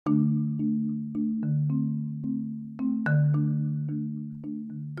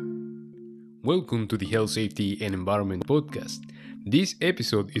Welcome to the Health, Safety, and Environment podcast. This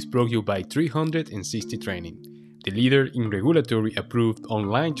episode is brought to you by 360 Training, the leader in regulatory approved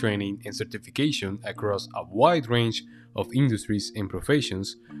online training and certification across a wide range of industries and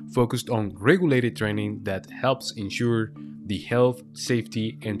professions focused on regulated training that helps ensure the health,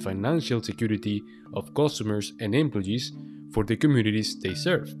 safety, and financial security of customers and employees for the communities they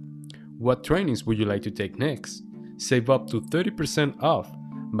serve. What trainings would you like to take next? Save up to 30% off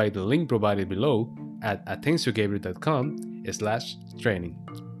by the link provided below at atenciogabriel.com/training.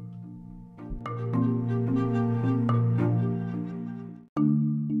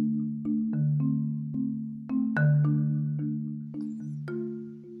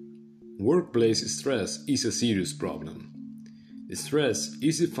 Workplace stress is a serious problem. Stress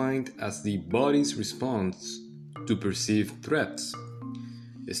is defined as the body's response to perceived threats.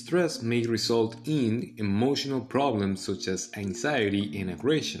 Stress may result in emotional problems such as anxiety and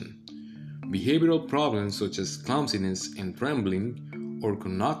aggression, behavioral problems such as clumsiness and trembling, or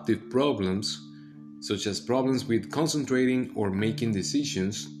cognitive problems such as problems with concentrating or making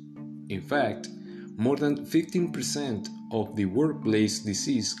decisions. In fact, more than 15% of the workplace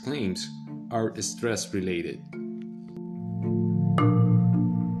disease claims are stress-related.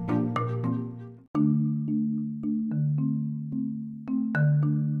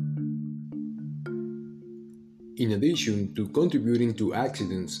 In addition to contributing to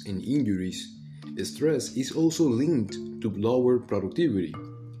accidents and injuries, stress is also linked to lower productivity,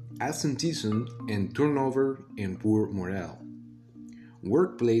 absenteeism and turnover, and poor morale.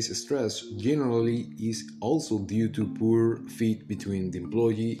 Workplace stress generally is also due to poor fit between the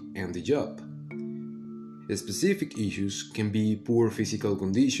employee and the job. Specific issues can be poor physical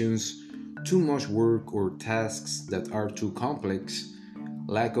conditions, too much work or tasks that are too complex,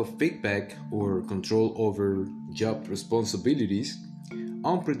 lack of feedback or control over job responsibilities,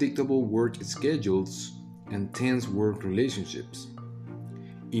 unpredictable work schedules, and tense work relationships.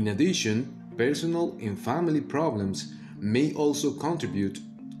 In addition, personal and family problems may also contribute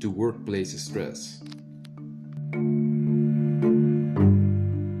to workplace stress.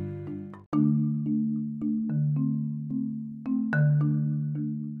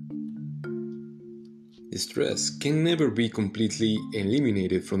 Stress can never be completely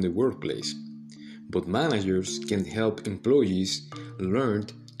eliminated from the workplace, but managers can help employees learn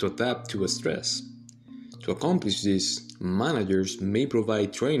to adapt to stress. To accomplish this, managers may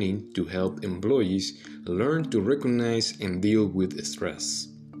provide training to help employees learn to recognize and deal with stress.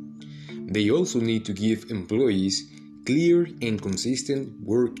 They also need to give employees clear and consistent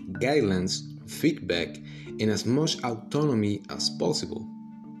work guidelines, feedback, and as much autonomy as possible.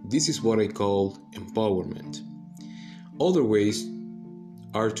 This is what I call empowerment. Other ways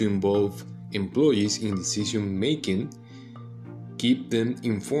are to involve employees in decision making, keep them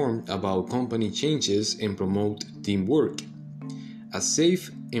informed about company changes, and promote teamwork. A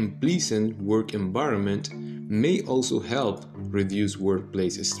safe and pleasant work environment may also help reduce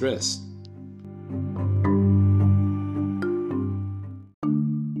workplace stress.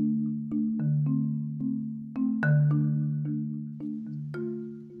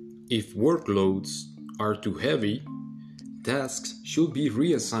 If workloads are too heavy, tasks should be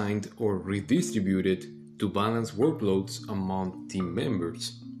reassigned or redistributed to balance workloads among team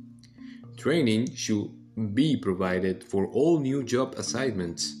members. Training should be provided for all new job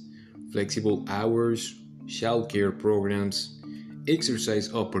assignments, flexible hours, childcare programs, exercise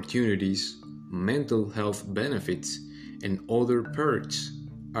opportunities, mental health benefits, and other perks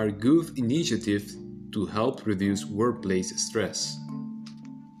are good initiatives to help reduce workplace stress.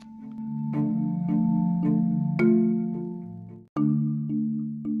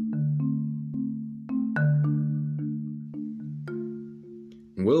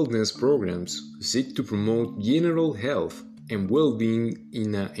 Wellness programs seek to promote general health and well-being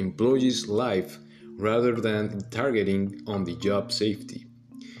in an employee's life rather than targeting on the job safety.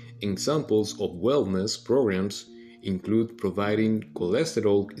 Examples of wellness programs include providing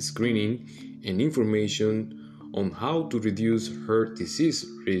cholesterol screening and information on how to reduce heart disease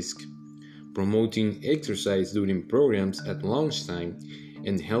risk, promoting exercise during programs at lunchtime,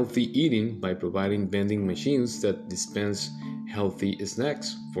 and healthy eating by providing vending machines that dispense healthy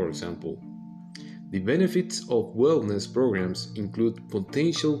snacks, for example. The benefits of wellness programs include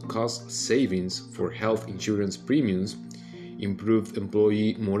potential cost savings for health insurance premiums, improved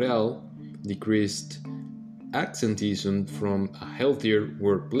employee morale, decreased absenteeism from a healthier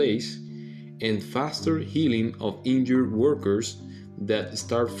workplace, and faster healing of injured workers that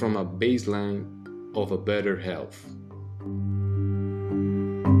start from a baseline of a better health.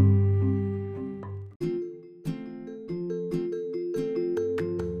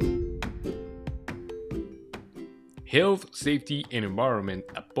 Health, Safety and Environment,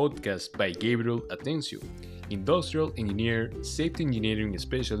 a podcast by Gabriel Atencio, industrial engineer, safety engineering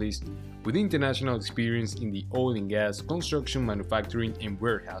specialist with international experience in the oil and gas, construction, manufacturing, and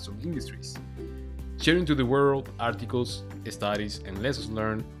warehousing industries. Sharing to the world articles, studies, and lessons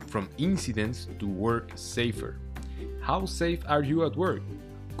learned from incidents to work safer. How safe are you at work?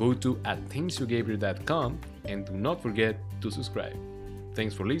 Go to atenciogabriel.com and do not forget to subscribe.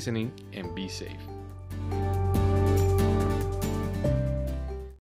 Thanks for listening and be safe.